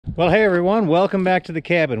Well, hey everyone, welcome back to the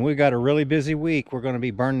cabin. We've got a really busy week. We're going to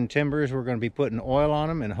be burning timbers, we're going to be putting oil on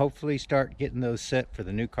them, and hopefully start getting those set for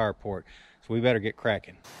the new carport. So we better get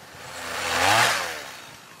cracking.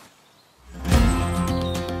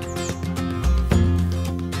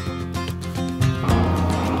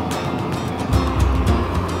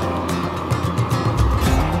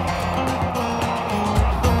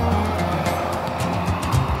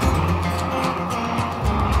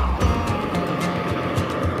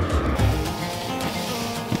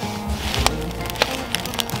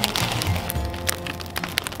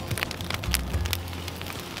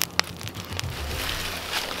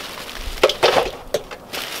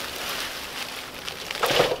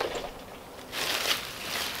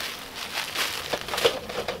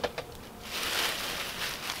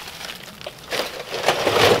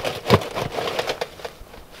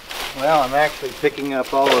 Well, I'm actually picking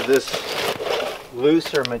up all of this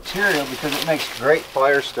looser material because it makes a great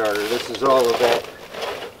fire starter. This is all of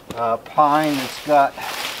that pine that's got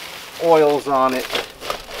oils on it,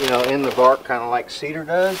 you know, in the bark, kind of like cedar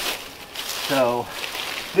does. So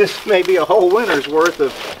this may be a whole winter's worth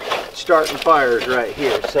of starting fires right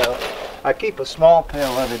here. So I keep a small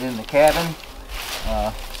pail of it in the cabin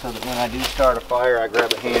so that when I do start a fire, I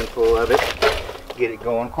grab a handful of it, get it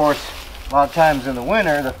going. Of course, a lot of times in the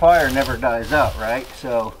winter, the fire never dies out, right?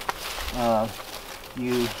 So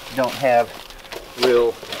you don't have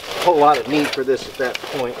a whole lot of need for this at that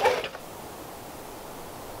point.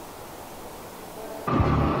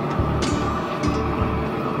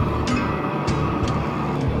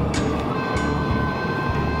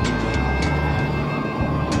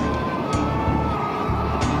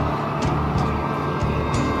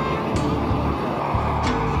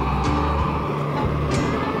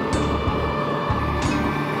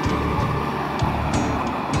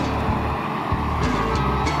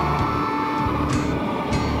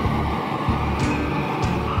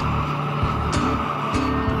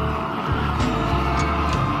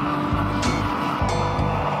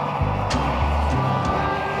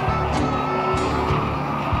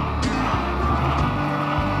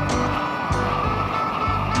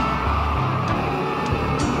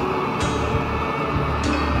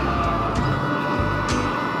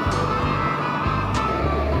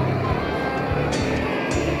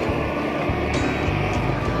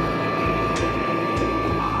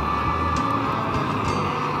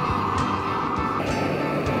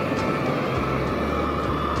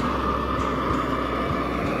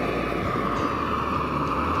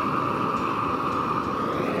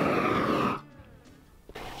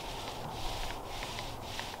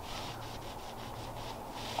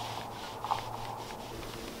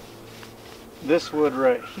 This wood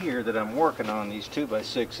right here that I'm working on, these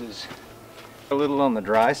 2x6s, a little on the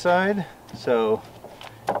dry side, so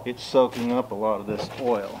it's soaking up a lot of this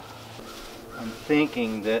oil. I'm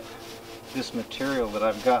thinking that this material that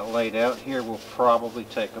I've got laid out here will probably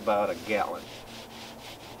take about a gallon.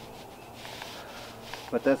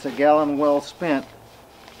 But that's a gallon well spent.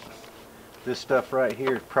 This stuff right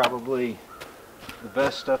here is probably the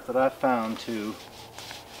best stuff that I've found to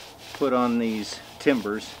put on these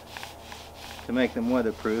timbers to make them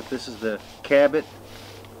weatherproof. This is the Cabot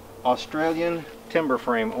Australian timber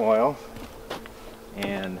frame oil,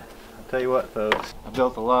 and I'll tell you what folks, I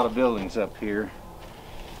built a lot of buildings up here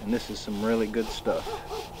and this is some really good stuff.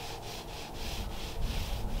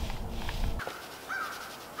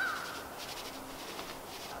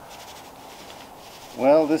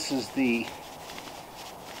 Well, this is the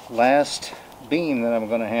last beam that I'm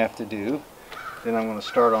going to have to do. Then I'm going to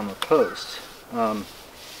start on the post.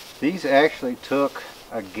 These actually took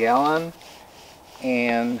a gallon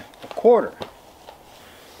and a quarter.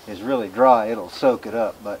 It's really dry, it'll soak it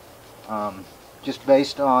up, but just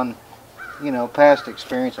based on, you know, past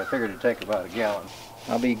experience, I figured it'd take about a gallon.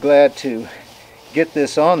 I'll be glad to get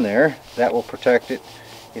this on there. That will protect it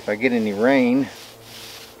if I get any rain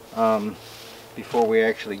before we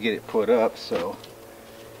actually get it put up, so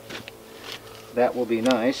that will be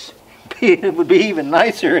nice. It would be even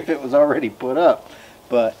nicer if it was already put up.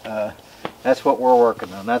 But that's what we're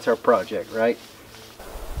working on. That's our project, right?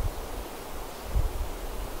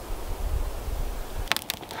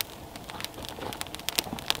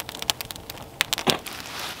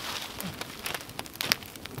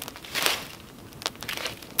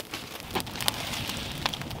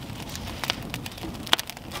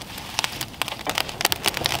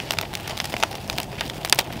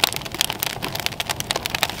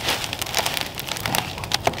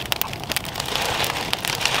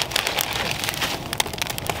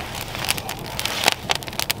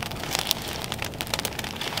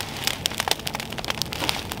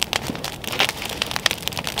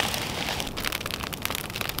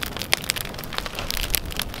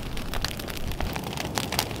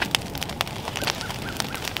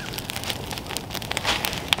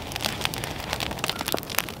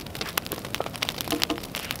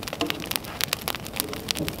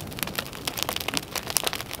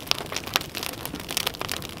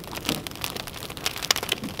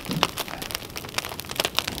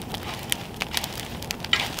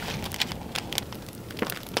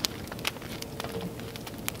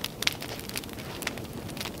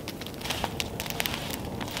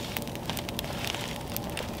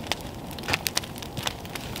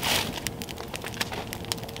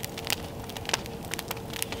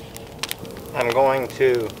 going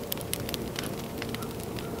to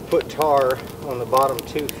put tar on the bottom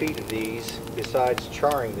 2 feet of these besides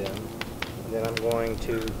charring them. And then I'm going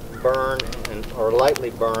to burn or lightly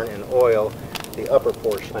burn and oil the upper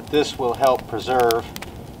portion. But this will help preserve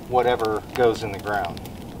whatever goes in the ground.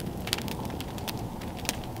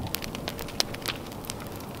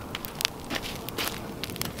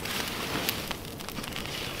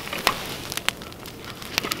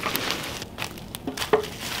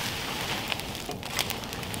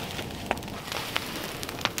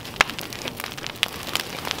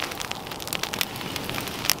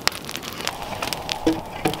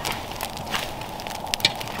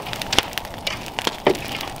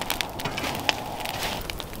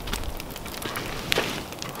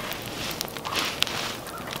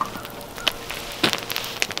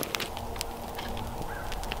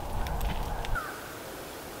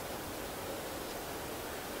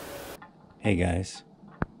 Hey guys,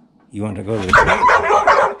 you want to go to the crate?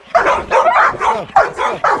 Let's go.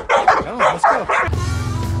 Come on, let's go.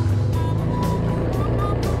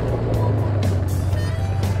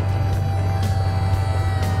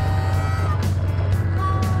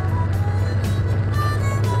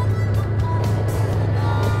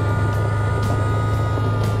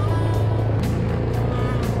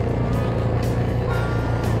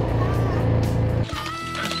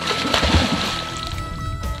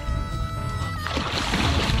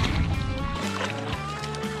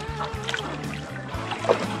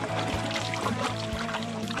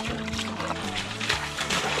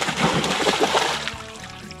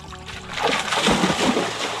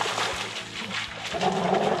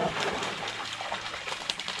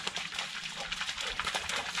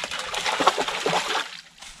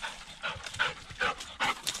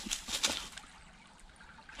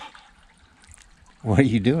 What are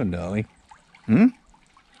you doing, Dolly?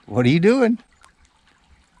 What are you doing?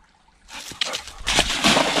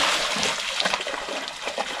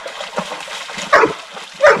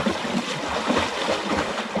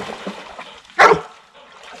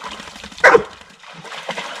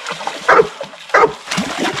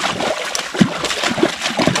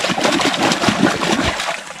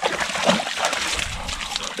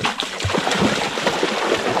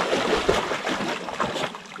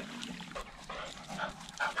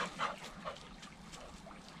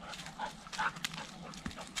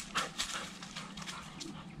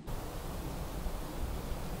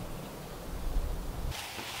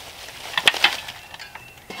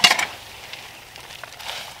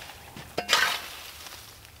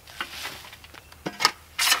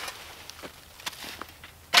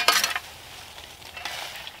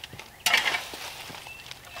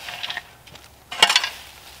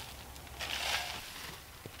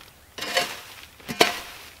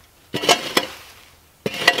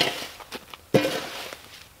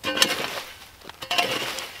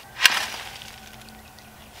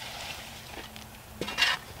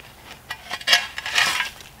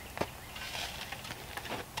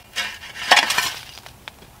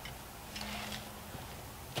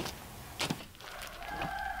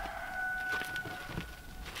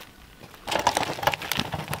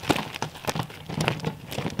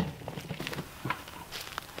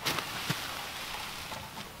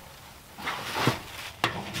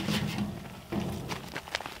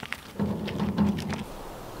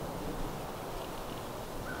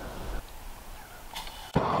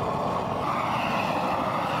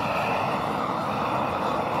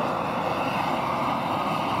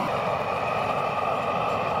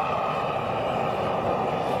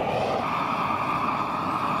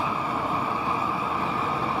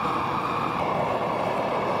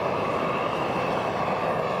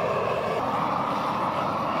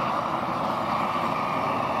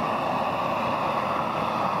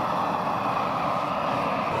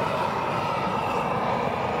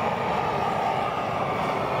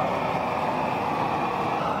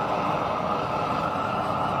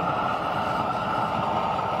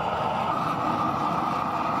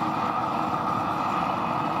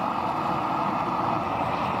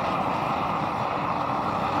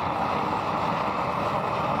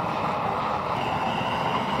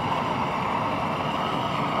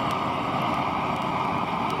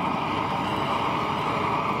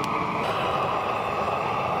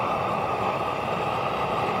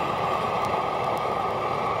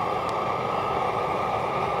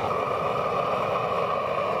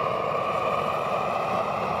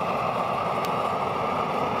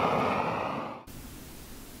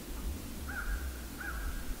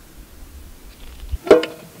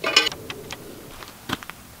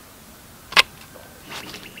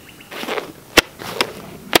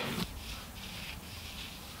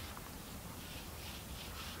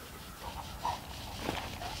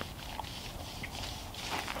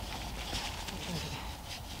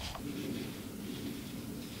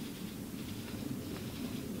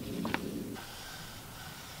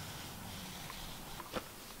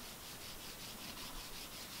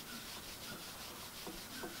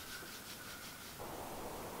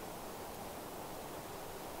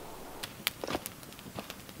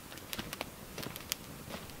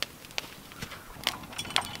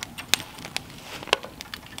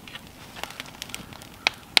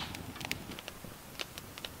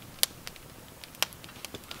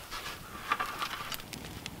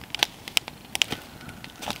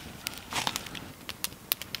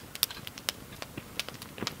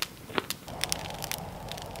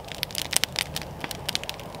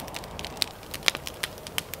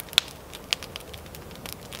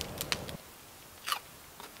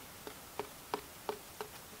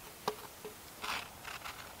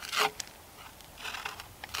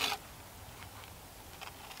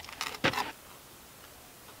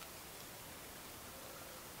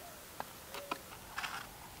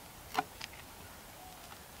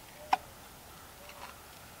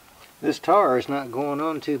 This tar is not going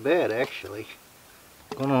on too bad, actually.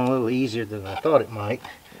 Going on a little easier than I thought it might,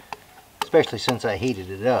 especially since I heated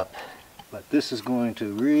it up. But this is going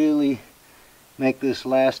to really make this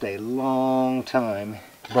last a long time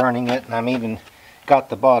burning it, and I'm even got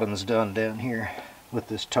the bottoms done down here with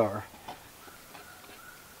this tar.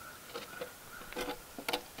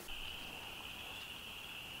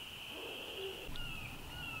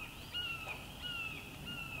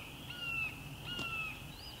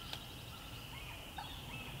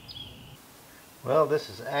 Well, this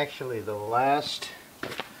is actually the last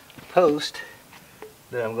post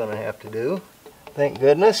that I'm going to have to do. Thank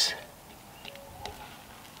goodness.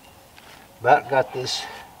 About got this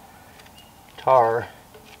tar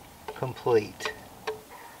complete.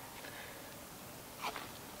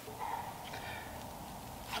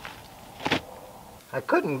 I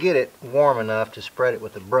couldn't get it warm enough to spread it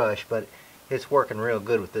with a brush, but it's working real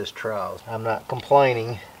good with this trowel. I'm not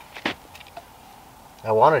complaining.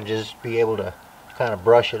 I want to just be able to kind of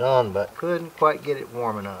brush it on, but couldn't quite get it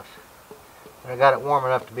warm enough. I got it warm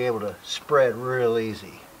enough to be able to spread real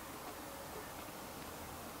easy.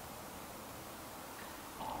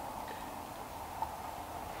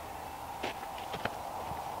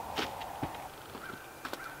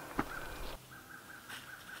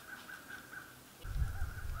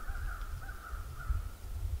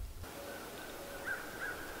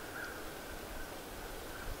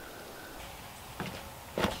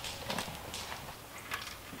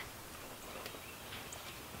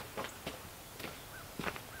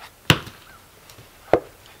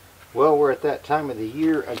 Well, we're at that time of the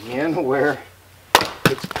year again where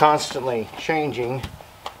it's constantly changing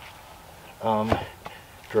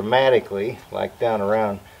dramatically, like down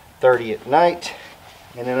around 30 at night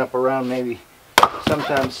and then up around maybe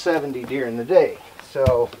sometimes 70 during the day.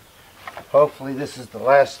 So hopefully this is the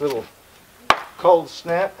last little cold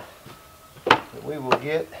snap that we will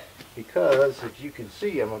get, because as you can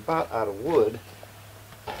see I'm about out of wood.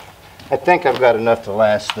 I think I've got enough to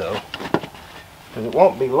last though, because it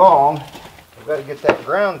won't be long. I've got to get that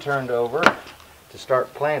ground turned over to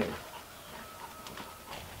start planting.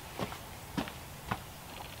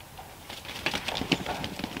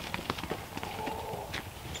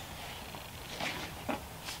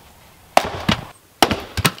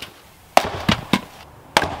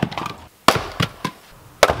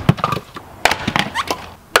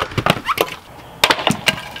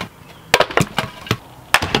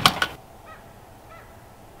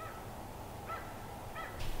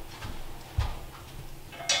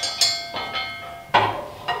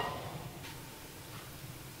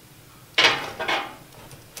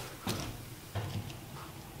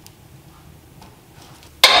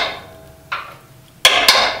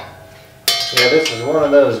 Yeah, this is one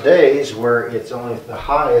of those days where it's only, the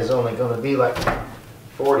high is only going to be like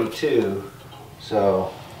 42.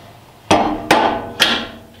 So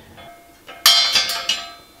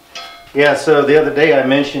yeah, so the other day I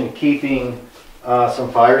mentioned keeping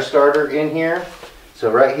some fire starter in here.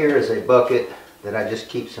 So right here is a bucket that I just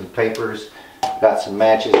keep some papers, got some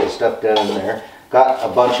matches and stuff down in there. Got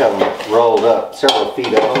a bunch of them rolled up, several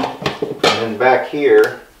feet of them. And then back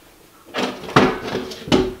here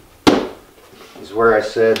is where I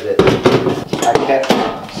said that I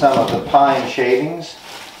kept some of the pine shavings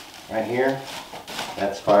right here.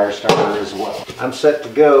 That's fire starter as well. I'm set to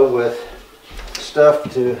go with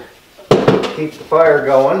stuff to keep the fire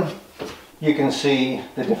going. You can see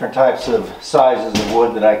the different types of sizes of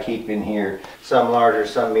wood that I keep in here. Some larger,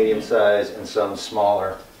 some medium size, and some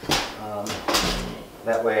smaller.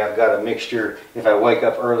 That way I've got a mixture. If I wake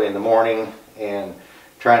up early in the morning and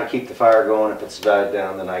try and keep the fire going, if it's died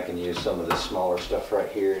down, then I can use some of this smaller stuff right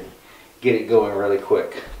here and get it going really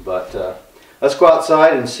quick. But let's go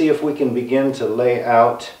outside and see if we can begin to lay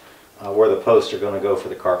out where the posts are going to go for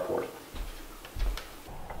the carport.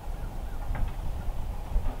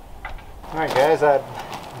 Alright guys, I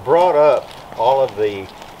brought up all of the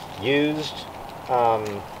used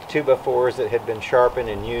 2x4s that had been sharpened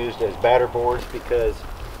and used as batter boards, because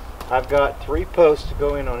I've got 3 posts to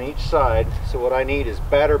go in on each side. So what I need is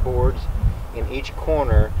batter boards in each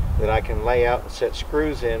corner that I can lay out and set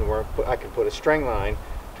screws in, where I can put a string line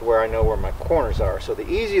to where I know where my corners are. So the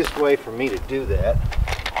easiest way for me to do that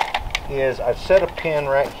is I've set a pin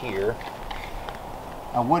right here,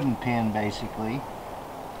 a wooden pin basically.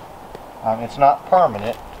 It's not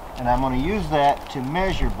permanent, and I'm going to use that to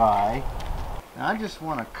measure by. Now I just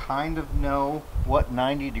want to kind of know what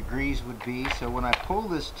 90 degrees would be, so when I pull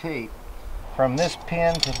this tape from this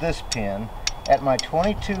pin to this pin at my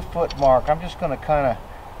 22-foot mark, I'm just going to kind of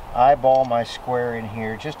eyeball my square in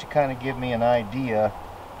here just to kind of give me an idea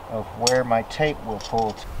of where my tape will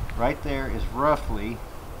pull. Right there is roughly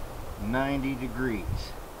 90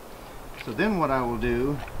 degrees. So then what I will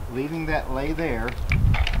do, leaving that lay there,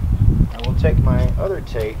 I will take my other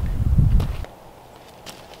tape,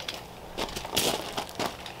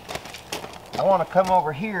 I want to come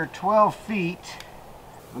over here 12 feet.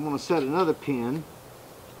 I'm going to set another pin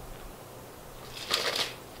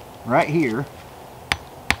right here.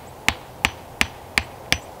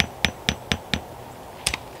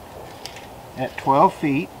 At 12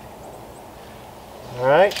 feet.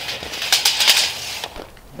 Alright.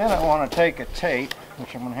 Then I want to take a tape,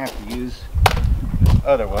 which I'm going to have to use the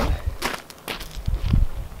other one.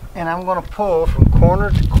 And I'm going to pull from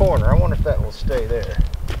corner to corner. I wonder if that will stay there.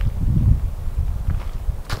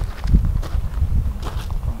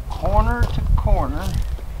 From corner to corner,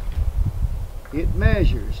 it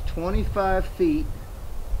measures 25 feet,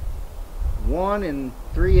 1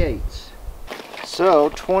 3/8. So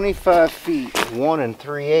 25 feet, 1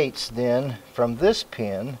 3/8 then from this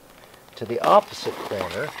pin to the opposite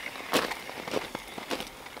corner.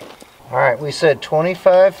 Alright, we said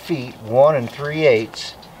 25 feet, 1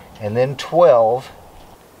 3/8, and then 12.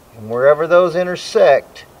 And wherever those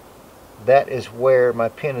intersect, that is where my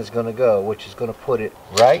pin is going to go, which is going to put it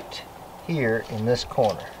right here in this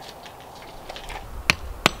corner.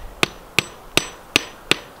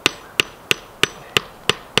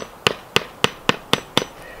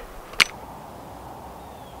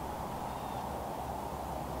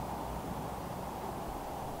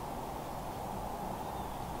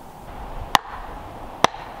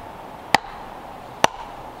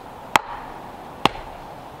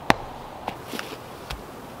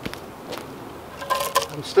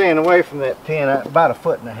 I'm staying away from that pin about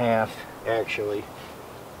 1.5 feet actually.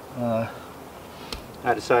 I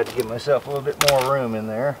decided to give myself a little bit more room in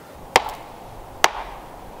there.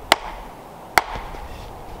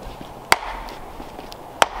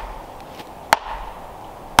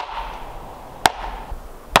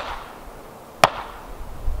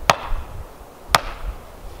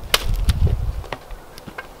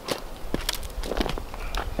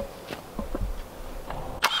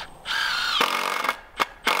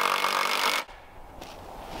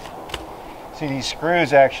 See, these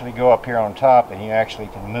screws actually go up here on top, and you actually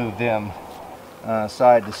can move them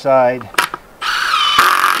side to side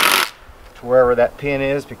to wherever that pin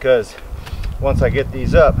is, because once I get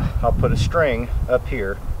these up, I'll put a string up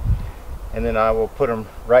here, and then I will put them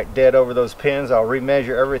right dead over those pins. I'll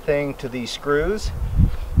remeasure everything to these screws,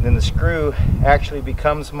 and then the screw actually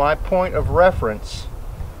becomes my point of reference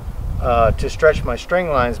to stretch my string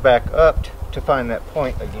lines back up to find that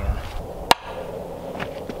point again.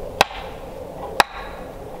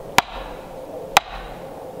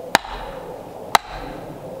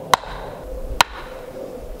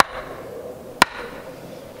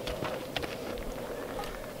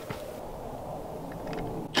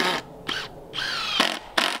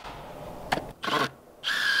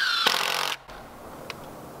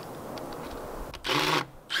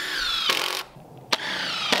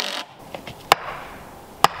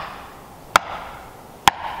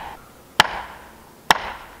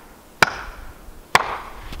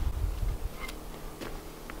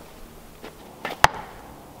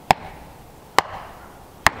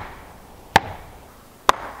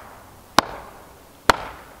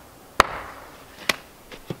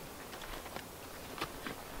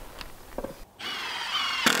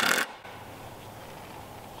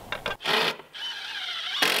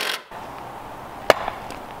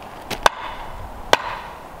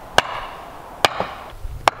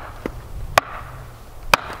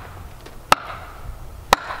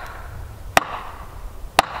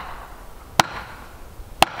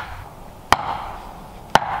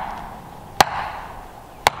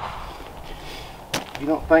 You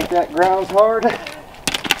don't think that ground's hard?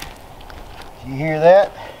 You hear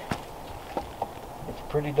that? It's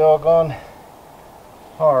pretty doggone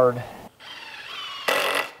hard.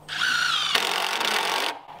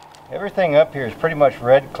 Everything up here is pretty much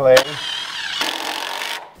red clay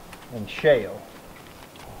and shale.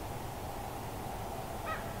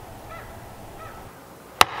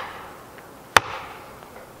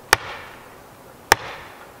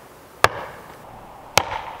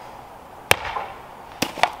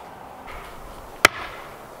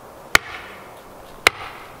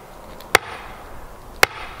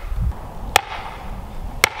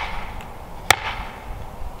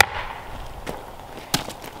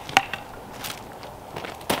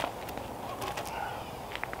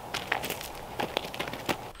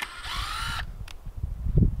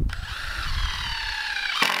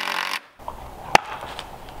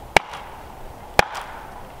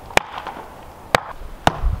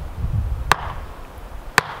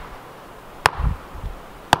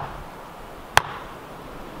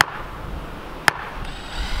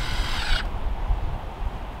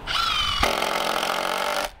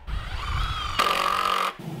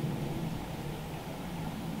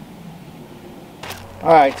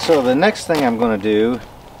 Alright, so the next thing I'm going to do,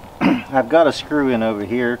 I've got a screw in over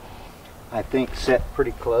here, I think set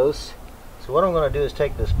pretty close. So what I'm going to do is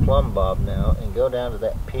take this plumb bob now and go down to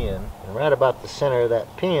that pin, and right about the center of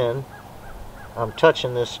that pin I'm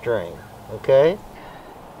touching this string, okay?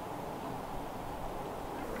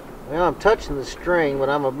 Now I'm touching the string, but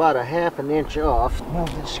I'm about a ½ an inch off.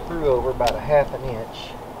 Move this screw over about a ½ an inch.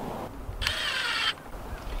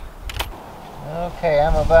 Okay,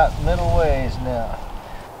 I'm about middle ways now.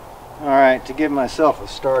 Alright, to give myself a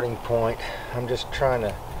starting point, I'm just trying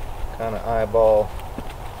to kind of eyeball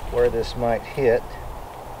where this might hit.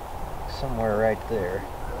 Somewhere right there.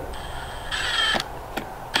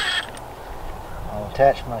 I'll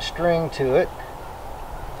attach my string to it.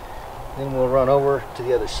 Then we'll run over to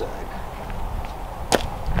the other side.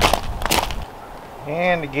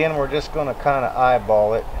 And again, we're just going to kind of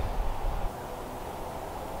eyeball it.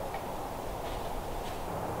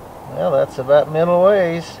 Well, that's about middle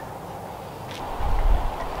ways.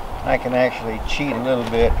 I can actually cheat a little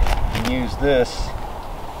bit and use this.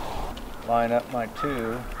 Line up my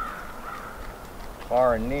two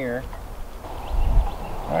far and near.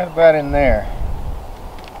 Right about in there.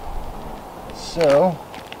 So,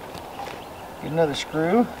 get another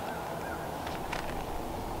screw.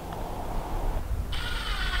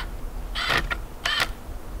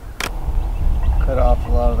 Cut off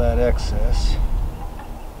a lot of that excess.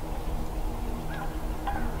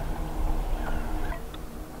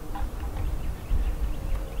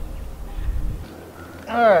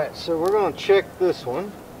 Alright, so we're going to check this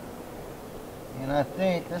one. And I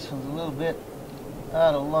think this one's a little bit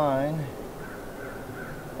out of line.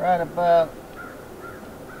 Right about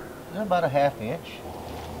a ½ inch.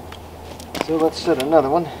 So let's set another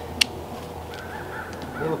one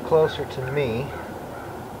a little closer to me.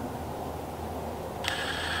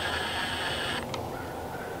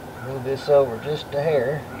 Move this over just a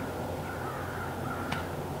hair.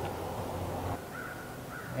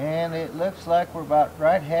 And it looks like we're about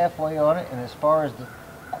right halfway on it, and as far as the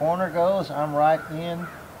corner goes, I'm right in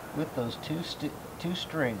with those two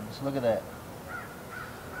strings. Look at that.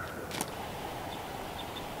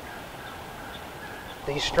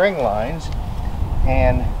 These string lines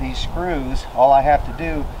and these screws, all I have to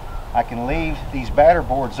do, I can leave these batter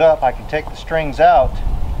boards up, I can take the strings out,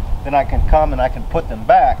 then I can come and I can put them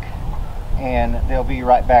back, and they'll be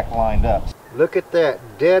right back lined up. Look at that,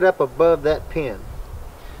 dead up above that pin.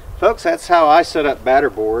 Folks, that's how I set up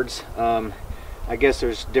batter boards. I guess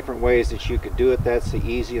there's different ways that you could do it. That's the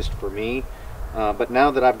easiest for me. But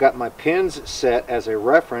now that I've got my pins set as a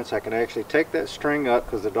reference, I can actually take that string up,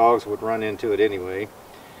 because the dogs would run into it anyway,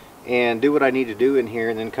 and do what I need to do in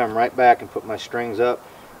here, and then come right back and put my strings up,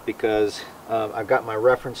 because I've got my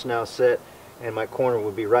reference now set, and my corner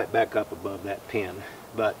will be right back up above that pin.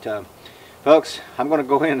 But folks, I'm going to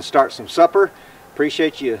go ahead and start some supper.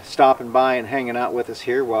 Appreciate you stopping by and hanging out with us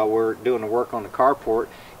here while we're doing the work on the carport.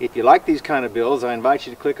 If you like these kind of builds, I invite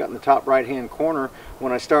you to click up in the top right hand corner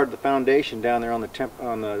when I started the foundation down there on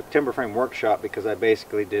the timber frame workshop, because I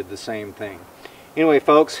basically did the same thing. Anyway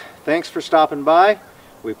folks, thanks for stopping by.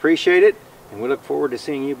 We appreciate it, and we look forward to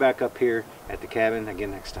seeing you back up here at the cabin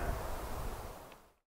again next time.